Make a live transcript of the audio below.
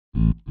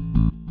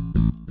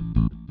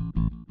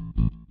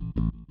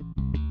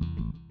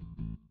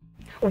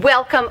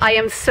Welcome, I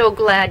am so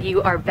glad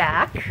you are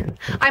back.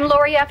 I'm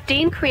Lori F.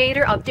 Dean,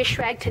 creator of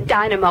Dishrag to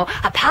Dynamo,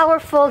 a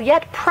powerful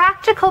yet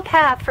practical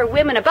path for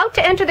women about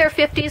to enter their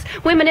 50s,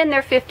 women in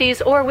their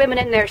 50s, or women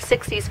in their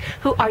 60s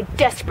who are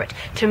desperate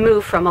to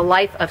move from a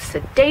life of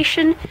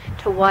sedation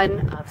to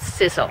one of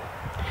sizzle.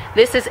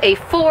 This is a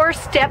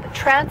 4-step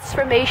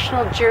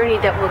transformational journey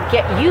that will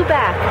get you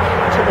back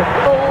to the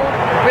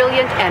bold,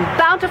 brilliant, and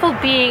bountiful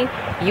being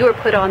you were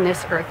put on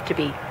this earth to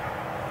be.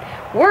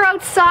 We're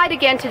outside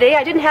again today.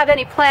 I didn't have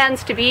any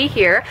plans to be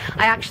here.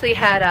 I actually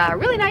had a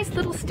really nice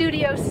little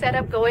studio set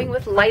up going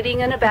with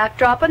lighting and a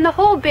backdrop and the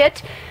whole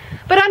bit.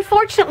 But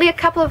unfortunately, a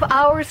couple of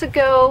hours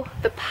ago,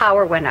 the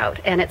power went out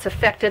and it's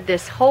affected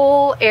this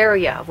whole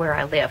area where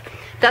I live.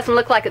 Doesn't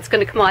look like it's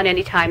going to come on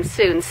anytime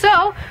soon.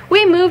 So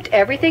we moved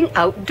everything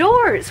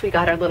outdoors. We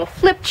got our little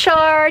flip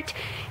chart.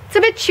 It's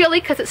a bit chilly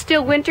because it's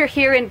still winter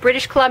here in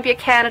British Columbia,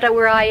 Canada,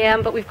 where I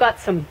am, but we've got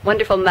some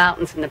wonderful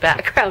mountains in the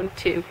background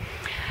too.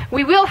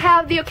 We will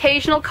have the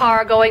occasional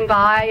car going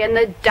by, and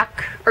the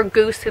duck or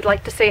goose who'd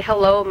like to say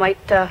hello might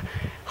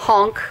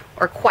honk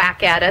or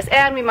quack at us,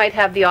 and we might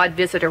have the odd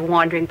visitor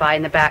wandering by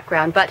in the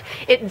background, but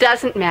it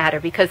doesn't matter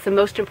because the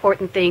most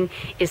important thing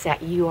is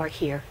that you are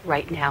here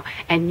right now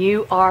and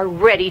you are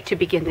ready to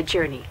begin the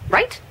journey,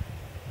 right?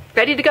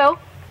 Ready to go?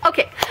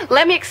 Okay,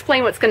 let me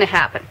explain what's going to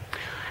happen.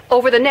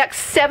 Over the next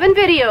 7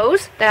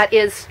 videos, that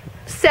is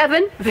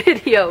 7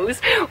 videos,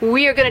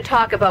 we are going to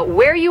talk about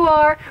where you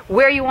are,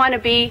 where you want to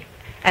be,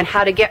 and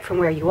how to get from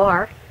where you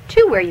are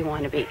to where you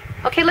want to be.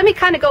 Okay, let me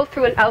kind of go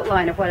through an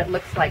outline of what it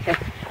looks like.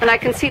 And I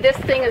can see this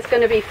thing is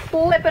going to be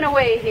flipping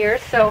away here,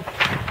 so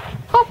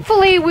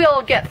hopefully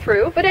we'll get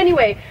through. But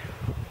anyway,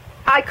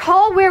 I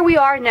call where we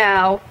are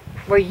now,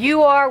 where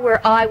you are, where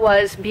I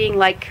was, being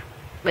like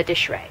the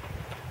Dishrag.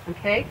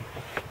 Okay?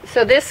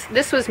 So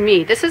this was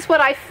me. This is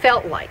what I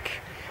felt like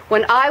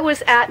when I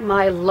was at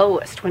my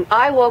lowest, when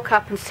I woke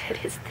up and said,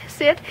 is this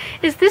it?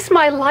 Is this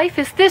my life?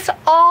 Is this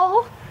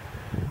all?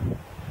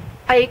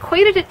 I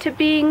equated it to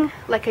being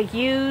like a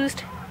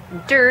used,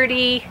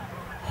 dirty,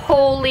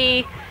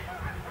 holy,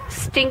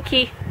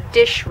 stinky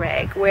dish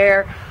rag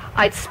where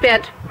I'd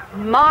spent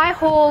my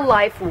whole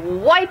life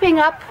wiping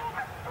up,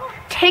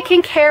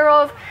 taking care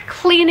of,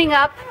 cleaning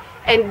up,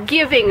 and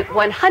giving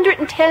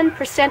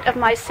 110% of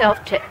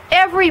myself to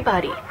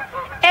everybody.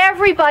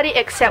 Everybody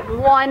except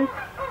one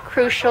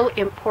crucial,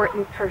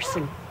 important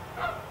person.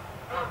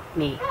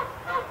 Me.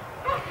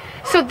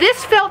 So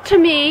this felt to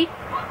me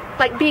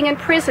like being in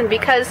prison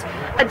because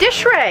a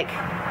dish rag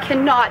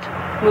cannot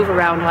move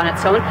around on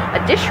its own.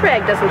 A dish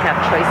rag doesn't have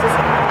choices.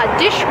 A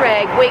dish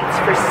rag waits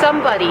for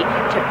somebody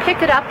to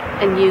pick it up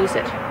and use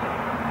it.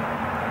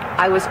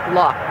 I was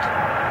locked,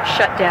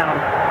 shut down,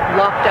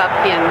 locked up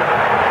in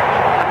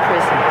a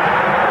prison.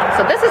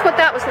 So this is what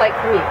that was like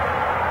for me.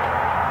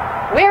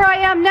 Where I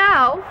am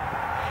now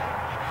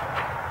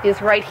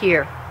is right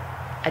here,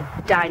 a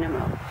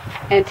dynamo.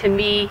 And to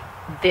me,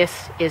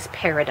 this is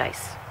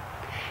paradise.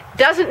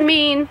 Doesn't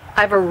mean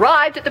I've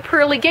arrived at the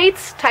pearly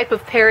gates type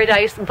of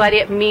paradise, but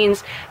it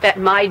means that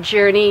my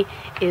journey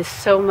is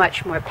so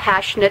much more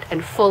passionate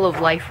and full of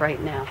life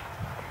right now.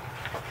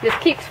 This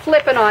keeps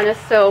flipping on us,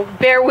 so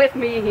bear with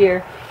me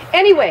here.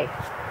 Anyway,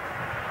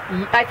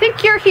 I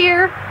think you're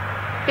here.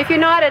 If you're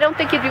not, I don't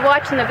think you'd be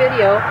watching the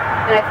video,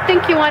 and I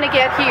think you want to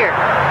get here.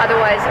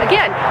 Otherwise,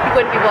 again, you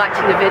wouldn't be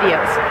watching the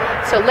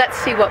videos. So let's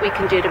see what we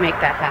can do to make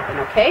that happen,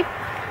 okay?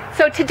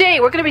 So today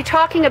we're going to be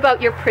talking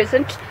about your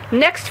prison.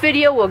 Next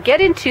video we'll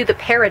get into the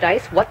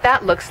paradise, what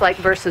that looks like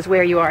versus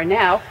where you are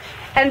now.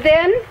 And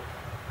then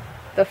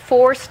the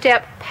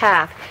 4-step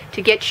path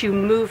to get you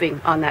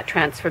moving on that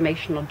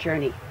transformational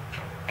journey.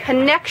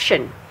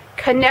 Connection.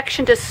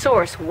 Connection to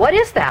source. What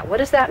is that? What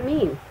does that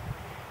mean?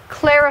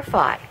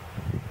 Clarify.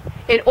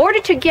 In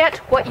order to get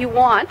what you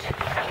want,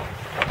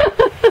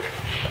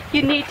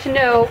 you need to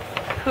know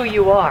who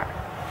you are.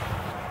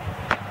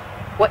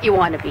 What you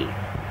want to be.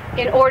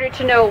 In order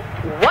to know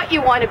what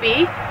you want to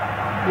be,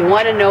 you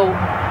want to know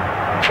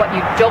what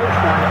you don't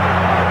want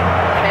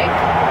to be. Okay?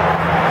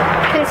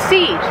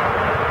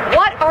 Concede.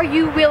 What are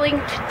you willing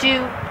to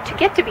do to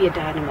get to be a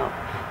dynamo?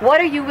 What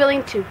are you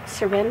willing to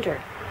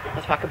surrender?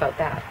 We'll talk about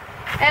that.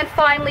 And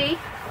finally,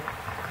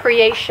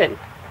 creation.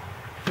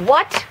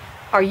 What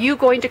are you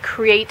going to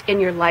create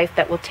in your life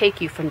that will take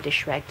you from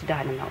Dishrag to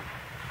dynamo?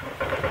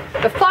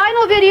 The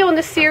final video in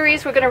the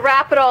series, we're going to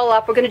wrap it all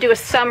up. We're going to do a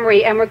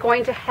summary, and we're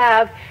going to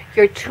have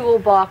your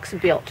toolbox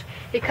built.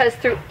 Because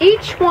through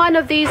each one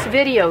of these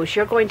videos,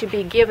 you're going to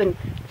be given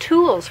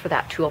tools for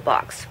that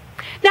toolbox.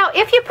 Now,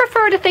 if you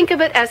prefer to think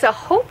of it as a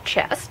hope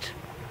chest,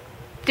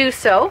 do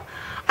so.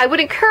 I would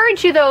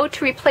encourage you, though,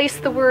 to replace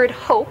the word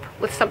hope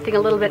with something a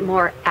little bit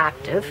more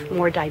active,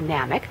 more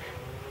dynamic.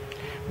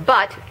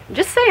 But,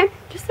 just saying,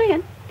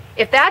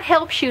 if that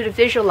helps you to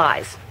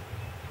visualize,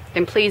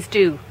 then please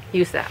do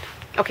use that.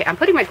 Okay, I'm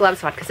putting my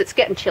gloves on because it's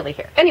getting chilly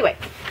here. Anyway,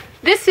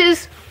 this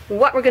is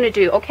what we're going to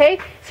do, okay?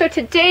 So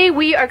today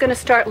we are going to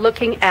start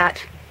looking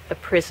at the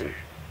prison.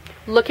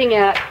 Looking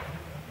at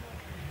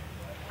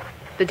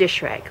the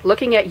dish rag,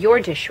 looking at your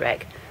dish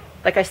rag.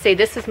 Like I say,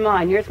 this is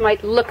mine. Yours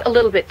might look a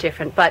little bit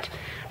different, but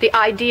the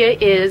idea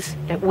is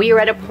that we are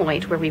at a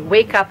point where we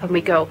wake up and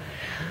we go,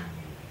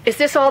 is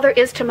this all there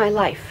is to my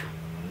life?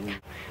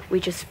 We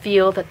just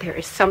feel that there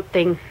is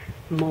something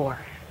more,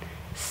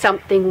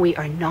 something we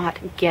are not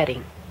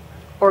getting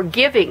or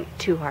giving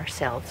to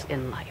ourselves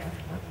in life.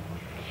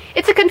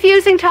 It's a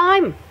confusing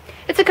time.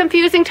 It's a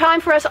confusing time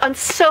for us on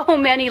so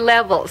many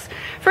levels.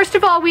 First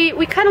of all,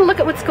 we kind of look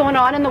at what's going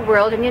on in the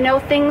world, and you know,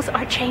 things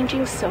are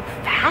changing so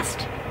fast.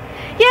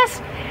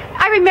 Yes,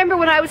 I remember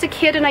when I was a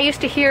kid and I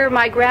used to hear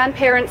my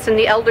grandparents and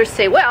the elders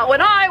say, well,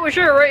 when I was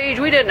your age,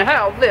 we didn't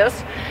have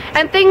this.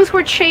 And things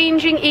were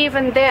changing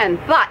even then.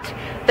 But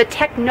the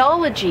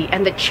technology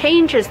and the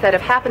changes that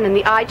have happened in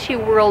the IT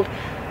world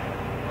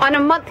on a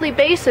monthly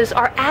basis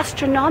are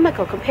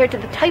astronomical compared to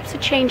the types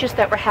of changes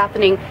that were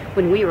happening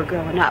when we were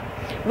growing up.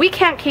 We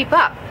can't keep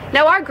up.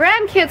 Now our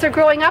grandkids are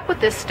growing up with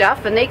this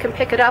stuff and they can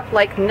pick it up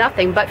like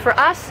nothing, but for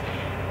us,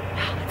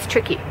 it's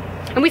tricky.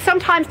 And we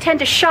sometimes tend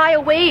to shy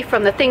away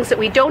from the things that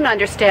we don't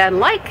understand,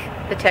 like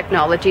the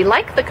technology,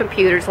 like the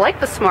computers,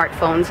 like the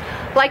smartphones,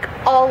 like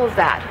all of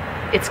that.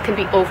 It can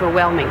be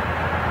overwhelming.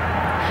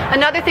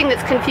 Another thing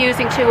that's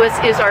confusing to us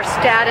is our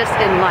status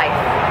in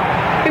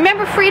life.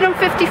 Remember Freedom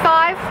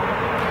 55?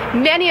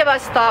 Many of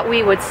us thought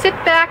we would sit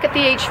back at the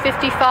age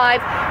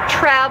 55,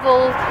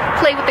 travel,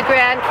 play with the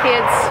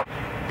grandkids.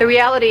 The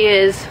reality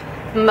is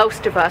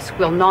most of us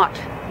will not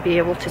be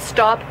able to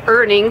stop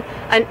earning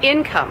an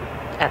income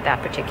at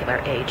that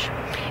particular age.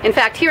 In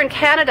fact, here in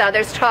Canada,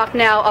 there's talk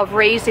now of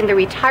raising the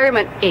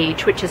retirement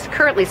age, which is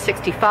currently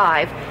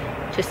 65,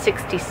 to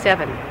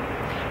 67.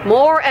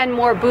 More and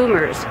more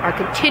boomers are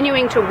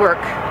continuing to work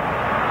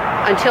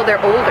until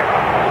they're older.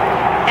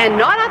 And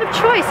not out of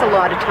choice a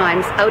lot of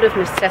times, out of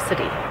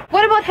necessity.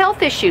 What about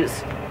health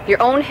issues?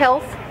 Your own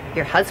health,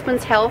 your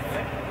husband's health,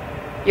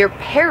 your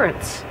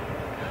parents.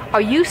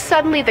 Are you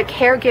suddenly the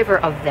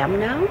caregiver of them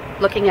now?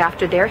 Looking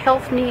after their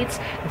health needs,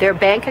 their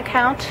bank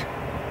account?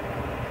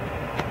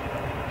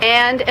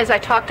 And as I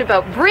talked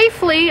about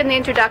briefly in the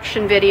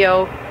introduction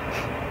video,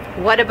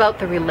 what about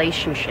the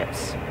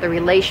relationships? The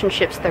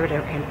relationships that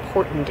are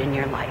important in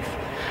your life.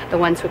 The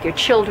ones with your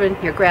children,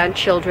 your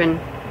grandchildren,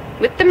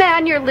 with the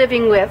man you're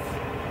living with.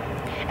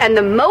 And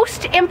the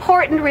most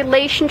important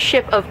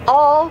relationship of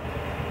all,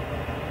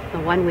 the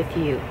one with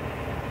you.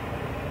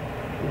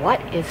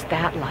 What is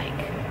that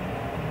like?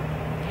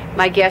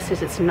 My guess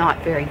is it's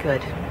not very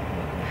good.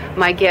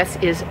 My guess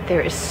is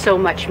there is so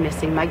much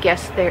missing. My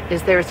guess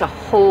there's a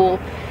hole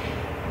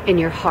in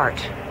your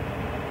heart.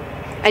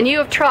 And you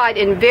have tried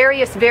in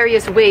various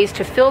ways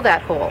to fill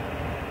that hole.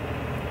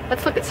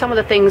 Let's look at some of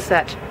the things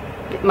that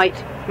it might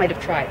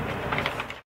have tried.